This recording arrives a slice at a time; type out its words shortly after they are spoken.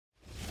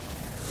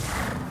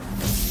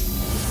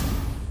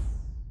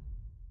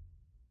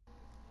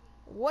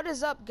What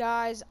is up,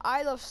 guys?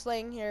 I Love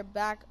Slaying here,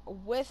 back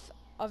with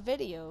a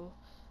video.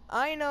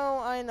 I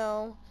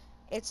know,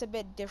 it's a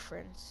bit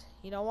different.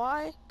 You know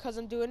why? Because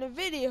I'm doing a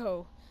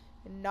video,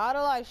 not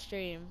a live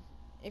stream,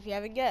 if you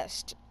haven't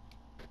guessed.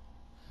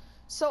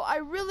 So I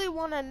really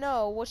want to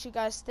know what you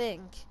guys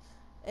think.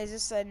 Is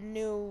this a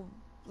new,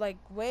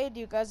 way? Do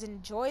you guys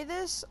enjoy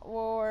this?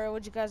 Or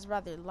would you guys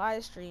rather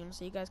live stream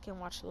so you guys can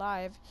watch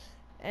live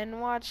and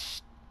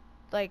watch,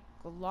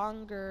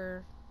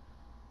 longer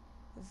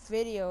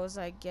videos,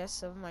 I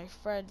guess, of my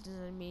friends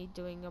and me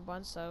doing a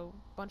bunch of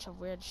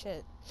weird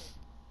shit?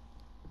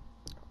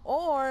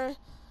 Or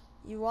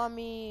you want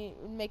me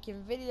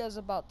making videos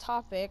about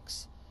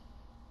topics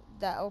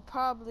that will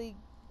probably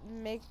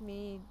make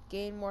me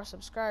gain more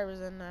subscribers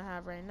than I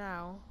have right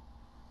now.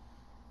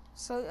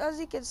 So as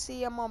you can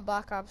see, I'm on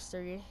Black Ops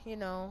 3,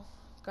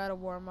 gotta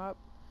warm up,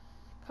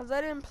 cause I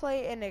didn't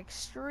play in an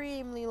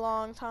extremely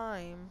long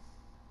time.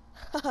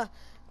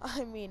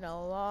 I mean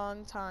a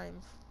long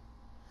time.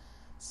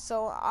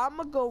 So I'm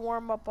gonna go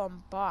warm up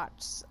on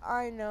bots.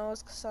 I know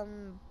it's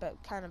some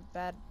kind of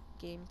bad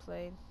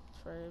gameplay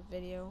for a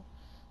video.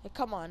 Like,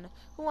 come on,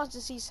 who wants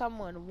to see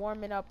someone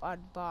warming up on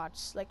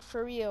bots? Like,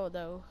 for real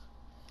though.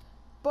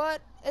 But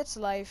it's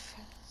life,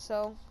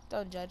 so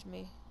don't judge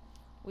me.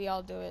 We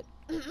all do it.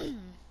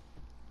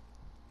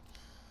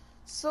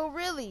 So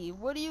really,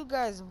 what do you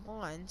guys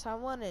want? I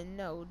want to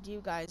know, do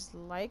you guys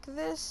like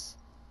this?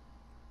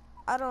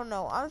 I don't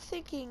know. I'm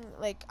thinking,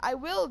 I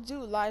will do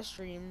live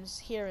streams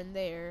here and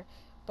there,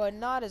 but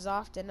not as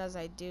often as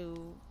I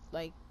do,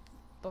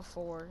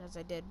 as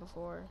I did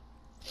before.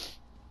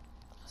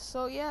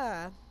 So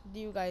yeah, do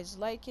you guys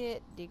like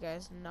it? Do you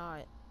guys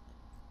not?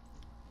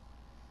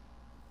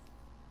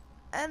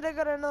 And I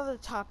got another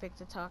topic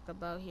to talk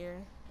about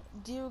here.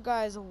 Do you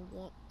guys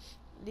want,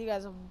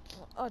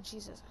 oh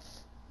Jesus.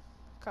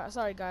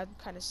 Sorry guys, I'm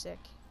kind of sick.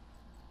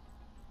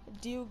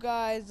 Do you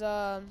guys,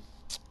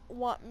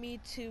 want me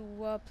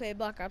to play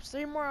Black Ops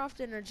 3 more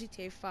often, or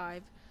GTA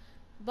 5?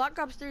 Black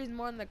Ops 3 is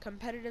more on the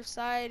competitive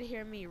side.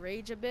 Hear me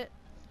rage a bit.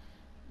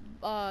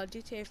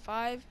 GTA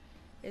 5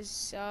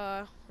 is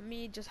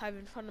me just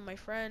having fun with my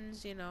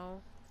friends,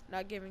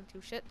 not giving two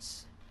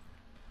shits.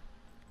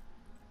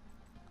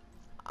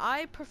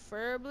 I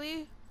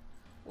preferably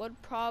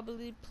would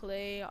probably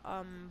play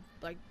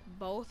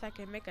both. I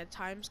can make a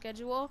time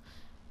schedule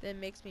that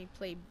makes me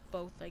play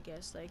both, I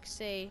guess. Like,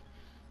 say,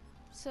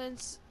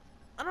 since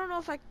I don't know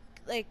if I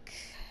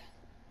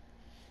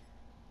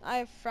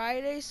have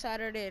Friday,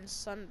 Saturday, and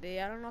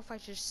Sunday. I don't know if I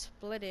should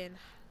split in.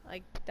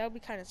 That would be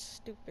kind of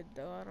stupid,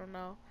 though. I don't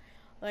know.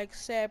 Like,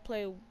 say I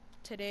play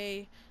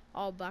today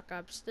all Black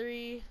Ops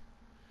 3.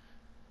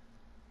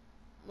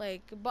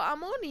 But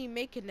I'm only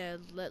making a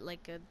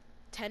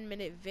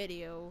 10-minute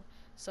video,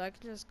 so I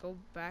can just go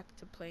back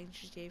to playing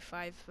GTA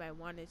 5 if I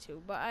wanted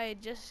to. But I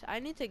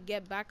need to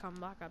get back on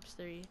Black Ops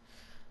 3.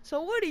 So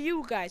what do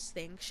you guys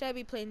think? Should I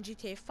be playing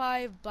GTA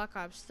 5, Black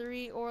Ops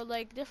 3, or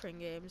different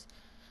games?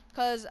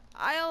 Cause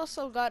I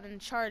also got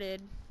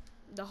Uncharted,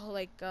 the whole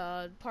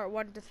part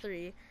 1 to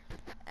 3,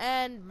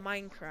 and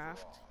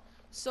Minecraft.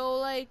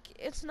 So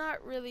it's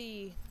not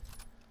really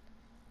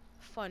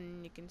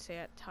fun, you can say,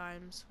 at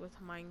times with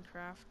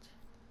Minecraft.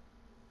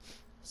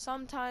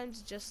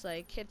 Sometimes just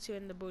hits you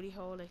in the booty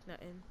hole like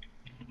nothing.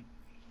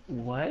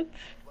 What?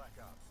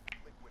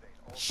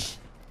 Shh.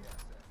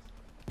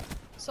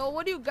 So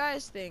what do you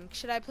guys think?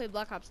 Should I play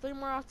Black Ops 3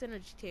 more often or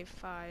GTA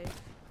 5?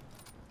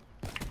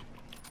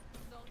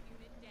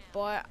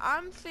 But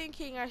I'm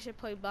thinking I should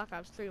play Black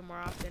Ops 3 more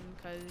often,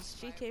 because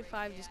GTA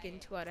 5 is just getting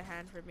too out of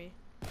hand for me.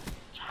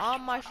 All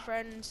my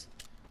friends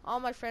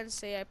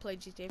say I play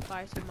GTA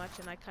 5 too much,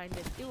 and I kind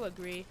of do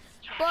agree.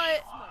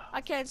 But I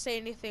can't say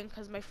anything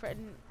because my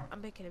friend,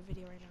 I'm making a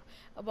video right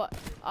now. But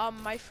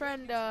my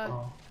friend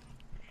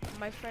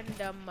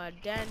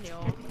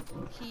Daniel,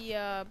 he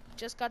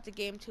just got the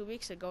game 2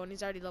 weeks ago, and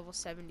he's already level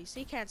 70, so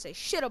he can't say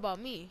shit about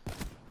me.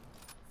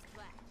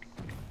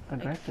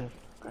 Aggressive.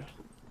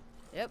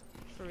 Yep,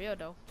 for real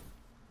though.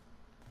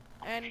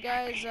 And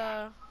guys,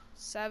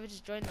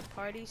 Savage joined the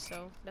party,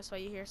 so that's why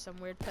you hear some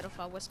weird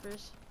pedophile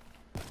whispers.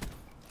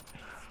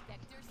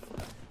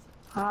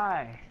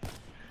 Hi.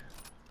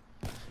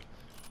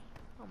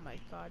 Oh my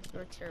god,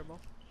 you're terrible.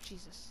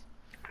 Jesus.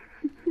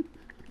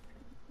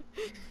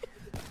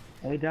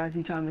 Hey, Dodge,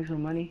 you trying to make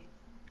some money?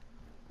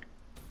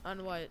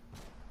 On what?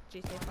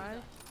 GTA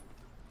 5?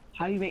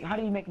 How do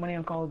you make money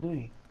on Call of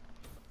Duty?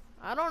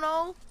 I don't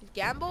know.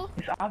 Gamble?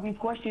 It's an obvious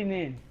question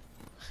then.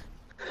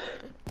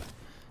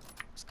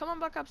 Just come on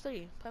Black Ops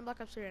 3. Playing Black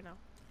Ops 3 right now.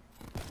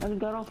 I just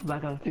got off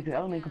Black Ops 6. I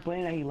don't even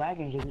complaining that he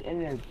lagging because the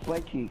internet is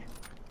butt cheeks.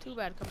 Too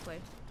bad, come play.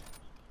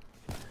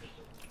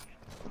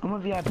 I'm a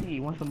VIP.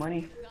 You want some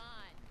money?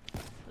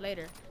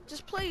 Later.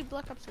 Just play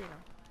Black Ops 3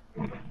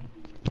 now.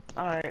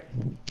 Alright.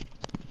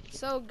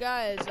 So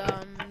guys,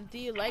 do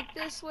you like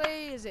this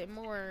way? Is it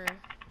more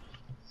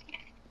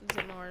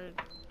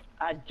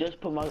I just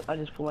put my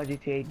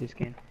GTA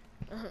disc in.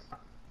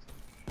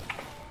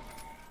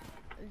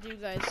 Do you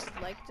guys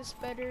like this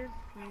better?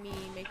 Me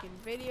making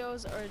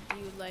videos, or do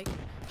you like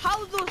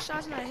how those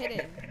shots not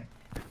hitting?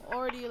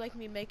 Or do you like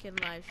me making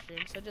live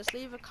streams? So just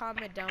leave a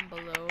comment down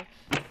below.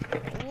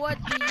 What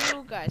do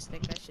you guys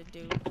think I should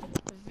do?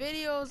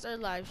 Videos or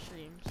live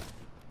streams?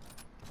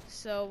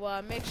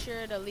 So make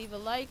sure to leave a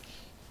like,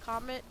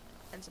 comment,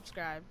 and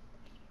subscribe.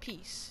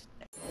 Peace.